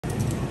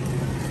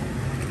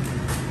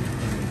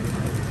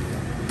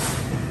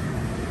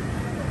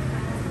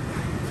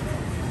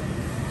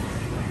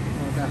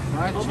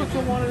fried How much chicken.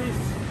 of one of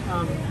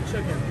these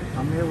chicken?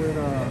 I'm here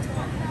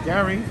with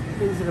Gary.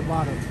 These at the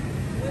bottom.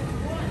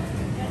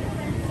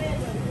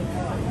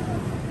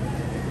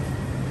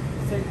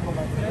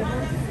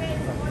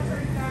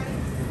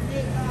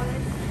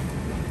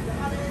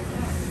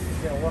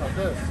 Yeah, what of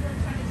this?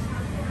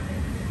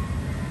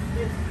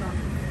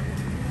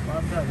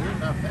 $5.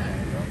 Not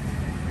bad,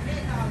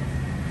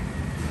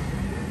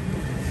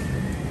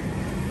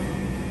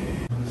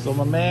 So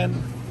my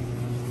man,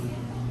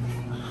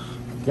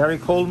 Gary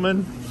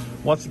Coleman,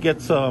 wants to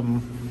get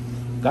some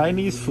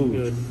Guyanese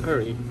food.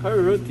 Good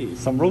curry roti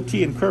Some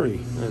roti and curry.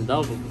 and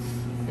double.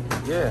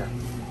 Yeah.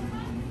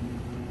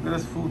 Look at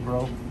this food,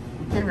 bro.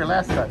 We came here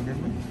last time,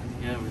 didn't we?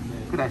 Yeah, we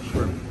did. Look at that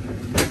shrimp.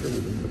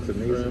 Looks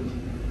amazing.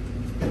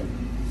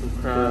 Some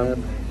crab.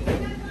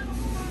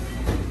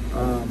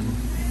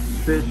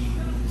 Fish.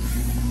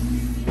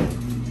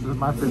 This is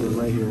my favorite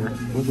right here.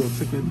 Little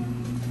chicken.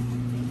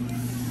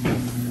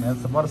 And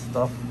some other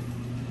stuff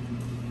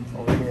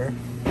over here.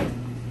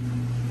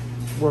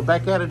 We're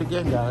back at it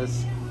again,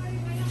 guys.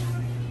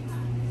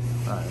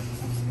 All right.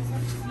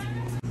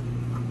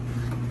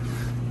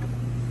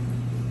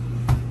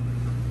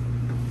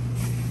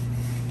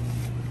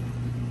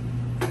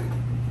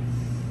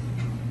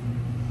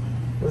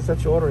 What's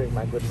that you're ordering,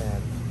 my good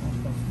man?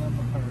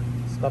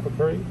 Snapper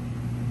curry?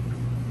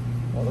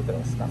 Oh, look at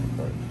that snapper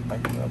curry. Back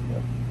it up,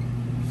 yeah.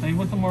 So you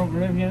want some more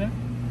gravy in it?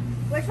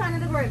 Which one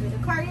of the gravy? The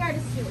curry or the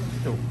stew?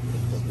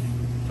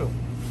 Two.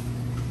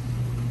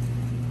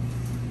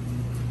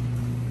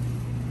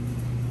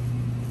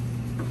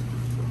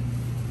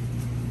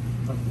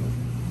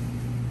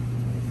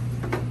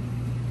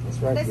 That's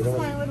right. This You is know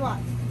one with what?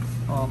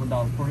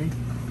 $1.40.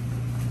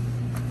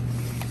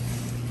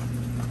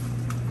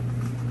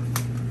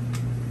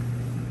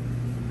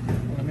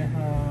 Let me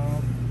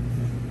have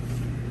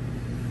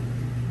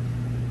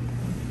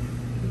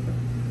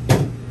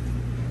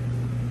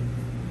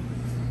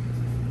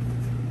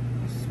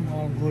a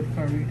small good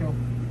burrito.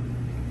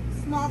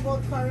 Small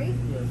gold curry.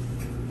 Yes.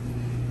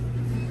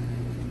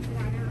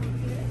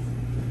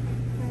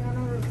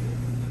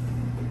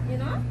 You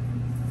know?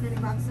 Then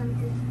about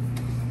something.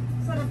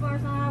 So the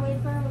first one I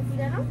wait for will be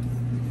that.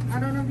 I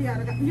don't know if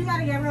you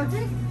gotta get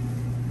roti.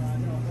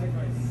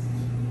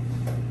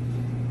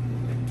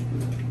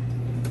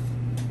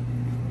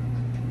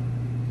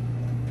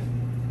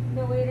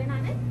 The waiting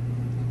on it.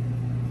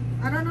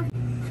 I don't know.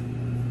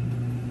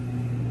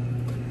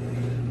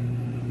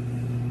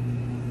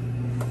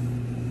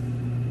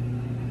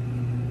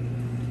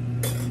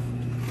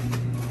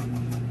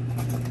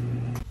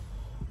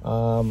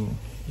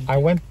 I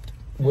went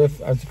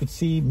with, as you could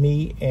see,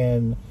 me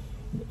and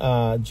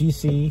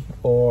GC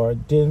or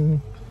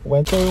Din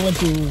went. So we went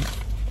to,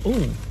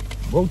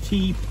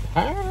 roti.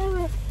 Look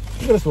at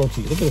this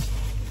roti. Look at this.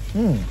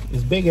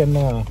 It's big and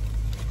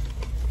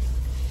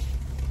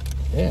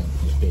yeah,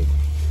 it's big.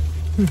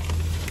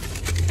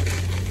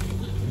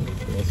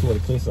 Let's see what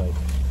it tastes like.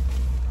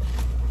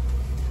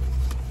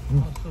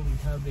 Also, we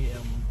have the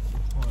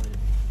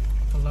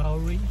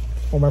Palaury.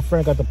 Oh, my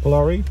friend got the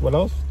Polari. What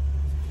else?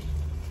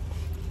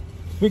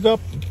 Speak up.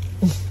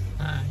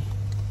 Hi.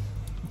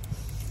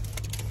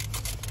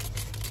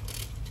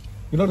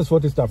 You know this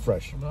roti's not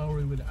fresh.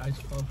 Palaury with ice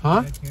coffee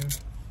Huh? back here.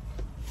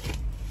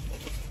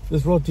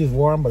 This roti is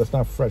warm, but it's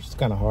not fresh. It's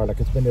kind of hard. Like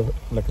it's been there for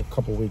like a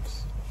couple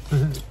weeks.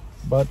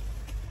 But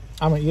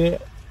I'm gonna eat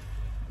it.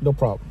 No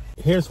problem.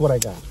 Here's what I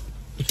got.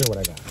 Let's show you what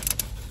I got.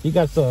 You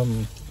got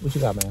some. What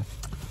you got, man?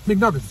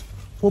 McNuggets.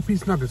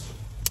 4-piece nuggets.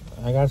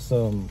 I got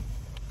some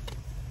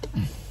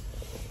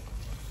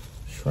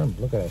shrimp.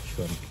 Look at that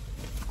shrimp.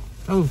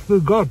 Oh, it's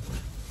good. God.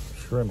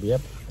 Shrimp.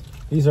 Yep.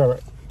 These are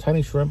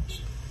tiny shrimp.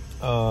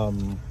 They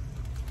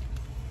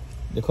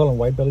call them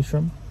white belly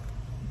shrimp.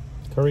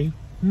 Curry.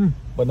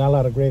 But not a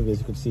lot of gravy, as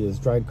you can see. It's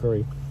dried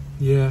curry.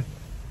 Yeah.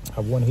 I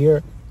have one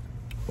here.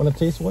 Want to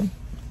taste one?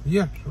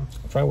 Yeah, sure.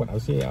 Try one. I'll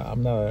see.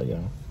 I'm not,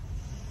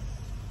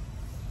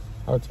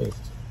 how it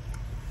tastes.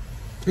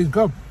 It's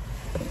good.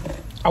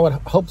 I would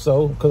hope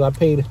so, because I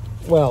paid,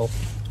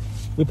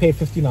 we paid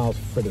 $15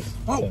 for this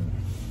thing.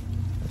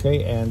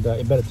 Okay, and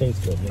it better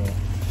taste good,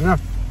 Yeah.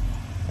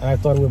 And I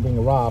thought we were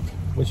being robbed,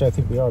 which I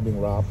think we are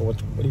being robbed, but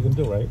what are you going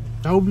to do, right?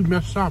 That would be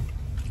messed up.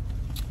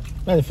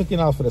 Man,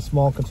 $15 for the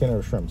small container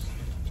of shrimps.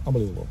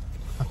 Unbelievable.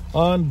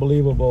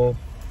 Unbelievable.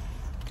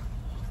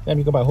 Damn,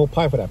 you can buy a whole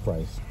pie for that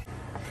price.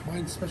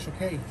 Mine's Special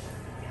K.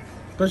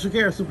 Special K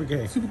or Super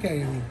K? Super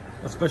K, I mean.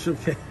 A Special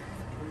K.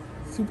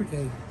 Super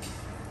K.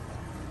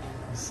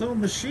 So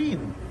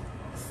machine.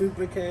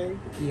 Super K.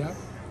 Yeah.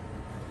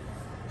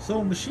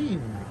 So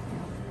machine.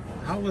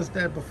 How was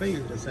that buffet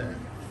you just had?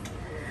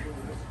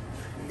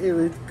 It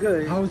was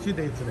good. How was your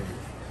day today?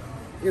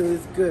 It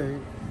was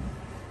good.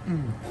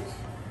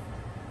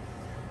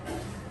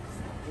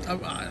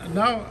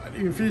 Now,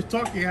 if you're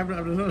talking, I have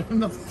nothing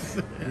to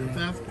say. To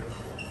ask you.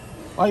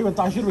 Oh,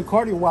 I should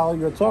record you while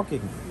you're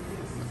talking.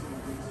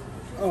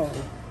 Oh,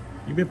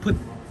 You've been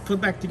put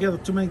back together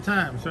too many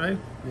times, right?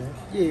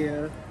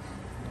 yeah.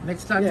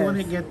 Next time you Yes. want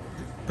to get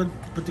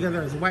put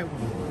together as a white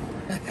woman.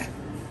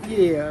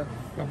 Yeah.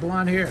 Got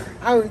blonde hair.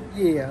 I was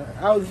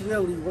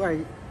really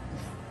white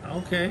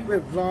Okay.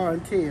 with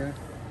blonde hair.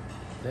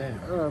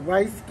 Damn.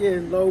 White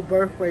skin, low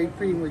birth weight,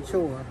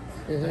 premature.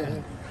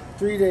 Damn.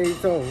 3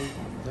 days old.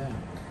 Damn.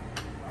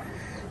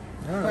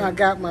 When I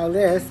got my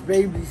last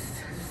baby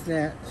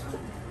snatched.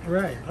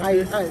 Right.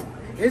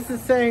 It's the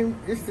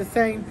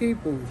same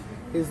people.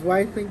 His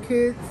wife and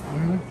kids.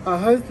 Her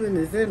husband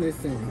is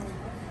innocent.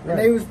 And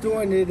they was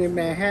doing it in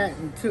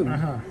Manhattan too.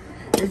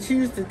 And she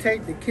used to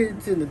take the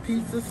kids in the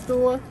pizza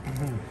store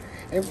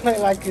and play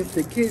like it's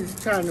the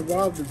kids trying to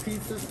rob the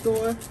pizza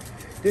store.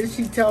 Then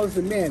she tells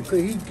the man,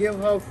 could he give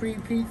her free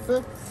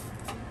pizza?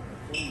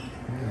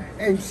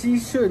 And she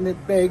shouldn't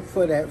have begged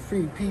for that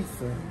free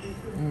pizza.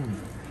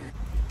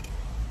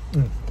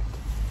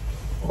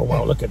 Oh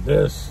wow, look at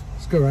this.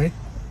 It's good, right?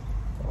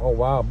 Oh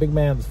wow, big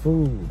man's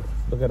food.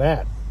 Look at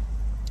that.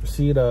 You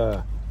see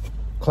the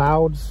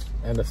clouds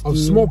and the steam? Oh,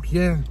 smoke,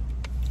 yeah.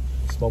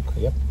 Smoke,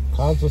 yep.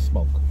 Clouds of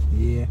smoke.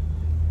 Yeah.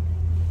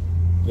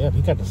 Yeah,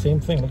 he got the same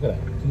thing. Look at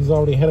that. He's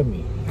already ahead of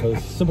me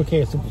because Super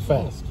K is super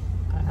fast.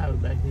 I have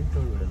it back here too,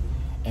 really.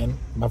 And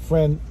my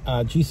friend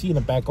GC in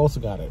the back also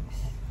got it.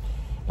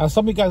 Now,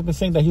 some of you guys have been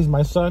saying that he's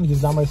my son.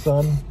 He's not my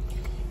son.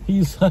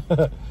 He's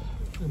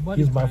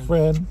he's my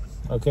friend.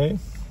 Okay.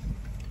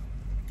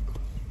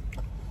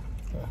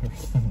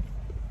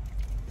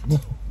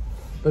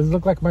 Does he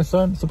look like my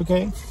son, Super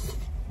K?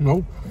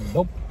 Nope.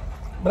 Nope.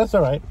 But that's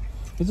all right.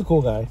 He's a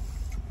cool guy.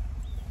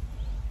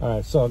 All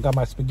right, so I got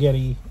my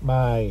spaghetti,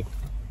 my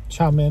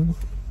chow mein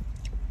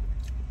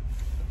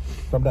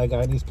from that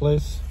Guyanese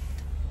place.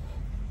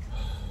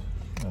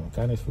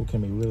 Guyanese food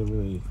can be really,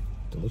 really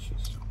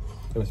delicious.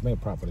 It was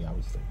made properly,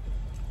 obviously.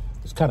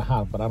 It's kind of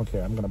hot, but I don't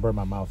care. I'm going to burn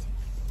my mouth.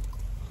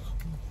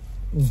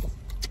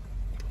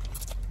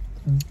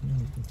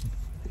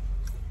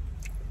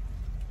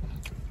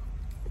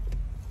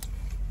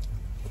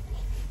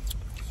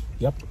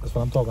 Yep, that's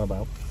what I'm talking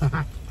about.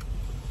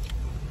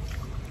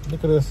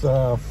 Look at this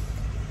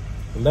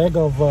leg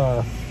of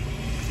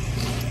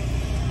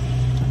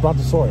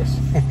brontosaurus.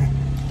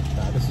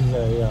 This is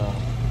a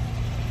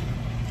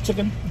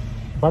chicken,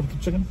 barbecue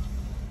chicken.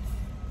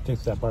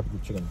 Taste that barbecue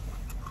chicken.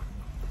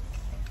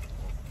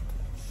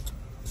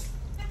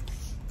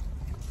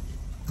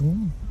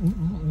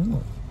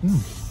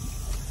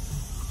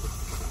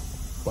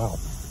 Wow,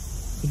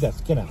 get that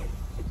skin out.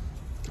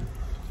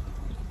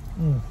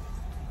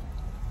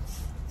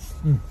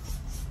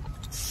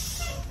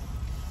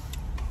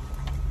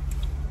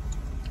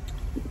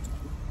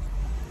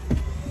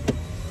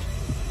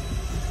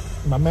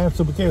 My man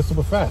Super K is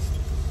super fast.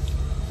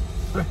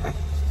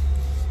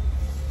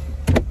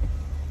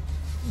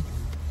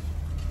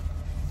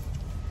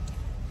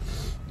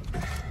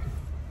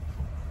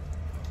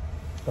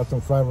 Got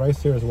some fried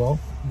rice here as well.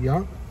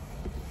 Yeah.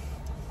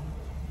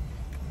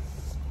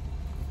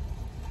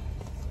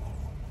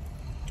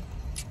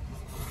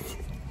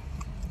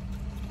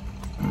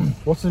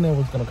 What's his name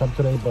was gonna come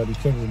today, but he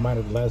changed his mind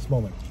at the last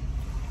moment.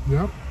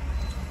 Yeah.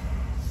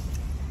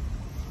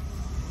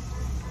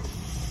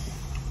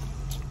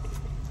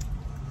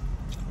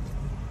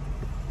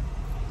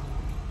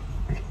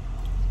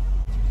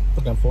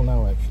 I think I'm full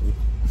now, actually.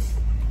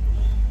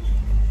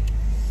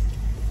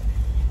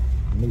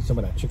 I need some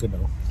of that chicken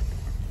though.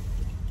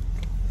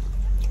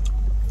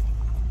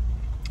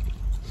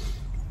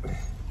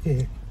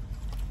 Yeah.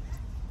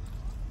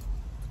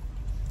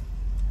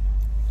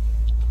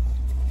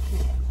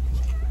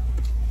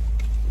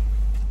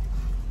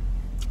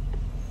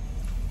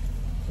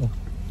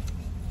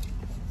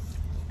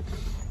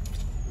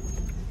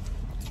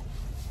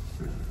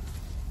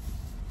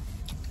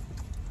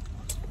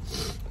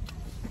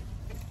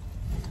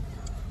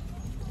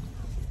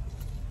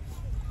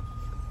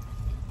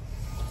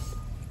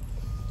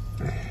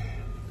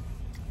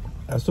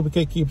 As Super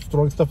K keeps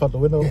throwing stuff out the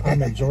window,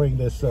 I'm enjoying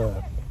this.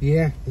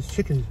 Yeah, this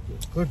chicken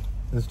is good.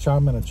 This chow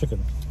mein and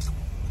chicken.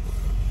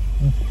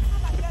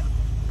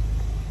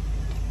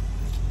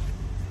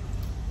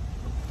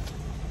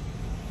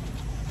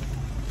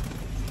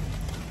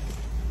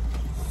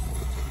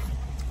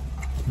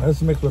 Now this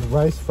is mixed with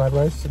rice, fried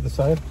rice at the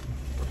side.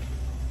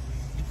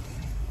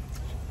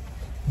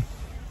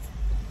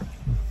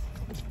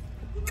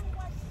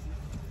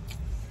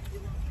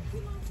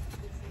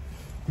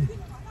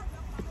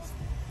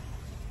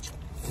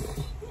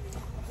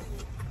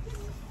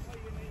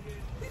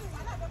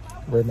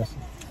 Very messy.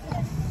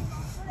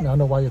 Now I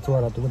know why you throw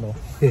it out the window.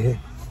 This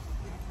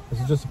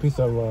is just a piece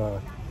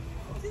of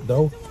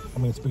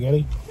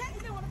spaghetti.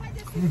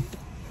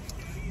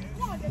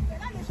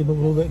 See, move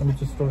a little bit. Let me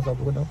just throw this out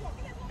the window.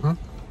 Huh?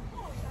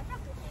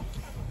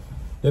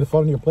 Did it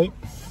fall on your plate?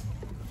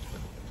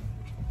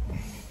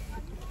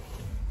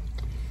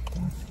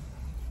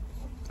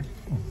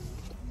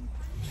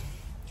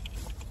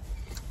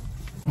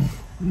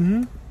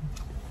 Mm-hmm.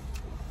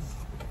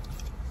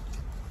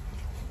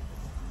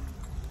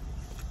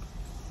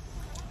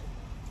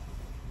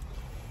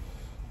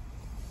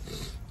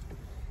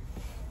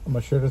 I'm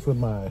gonna share this with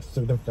my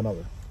significant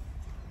other.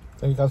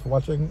 Thank you guys for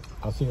watching.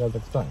 I'll see you guys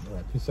next time. All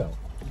right, peace out.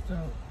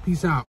 Peace out.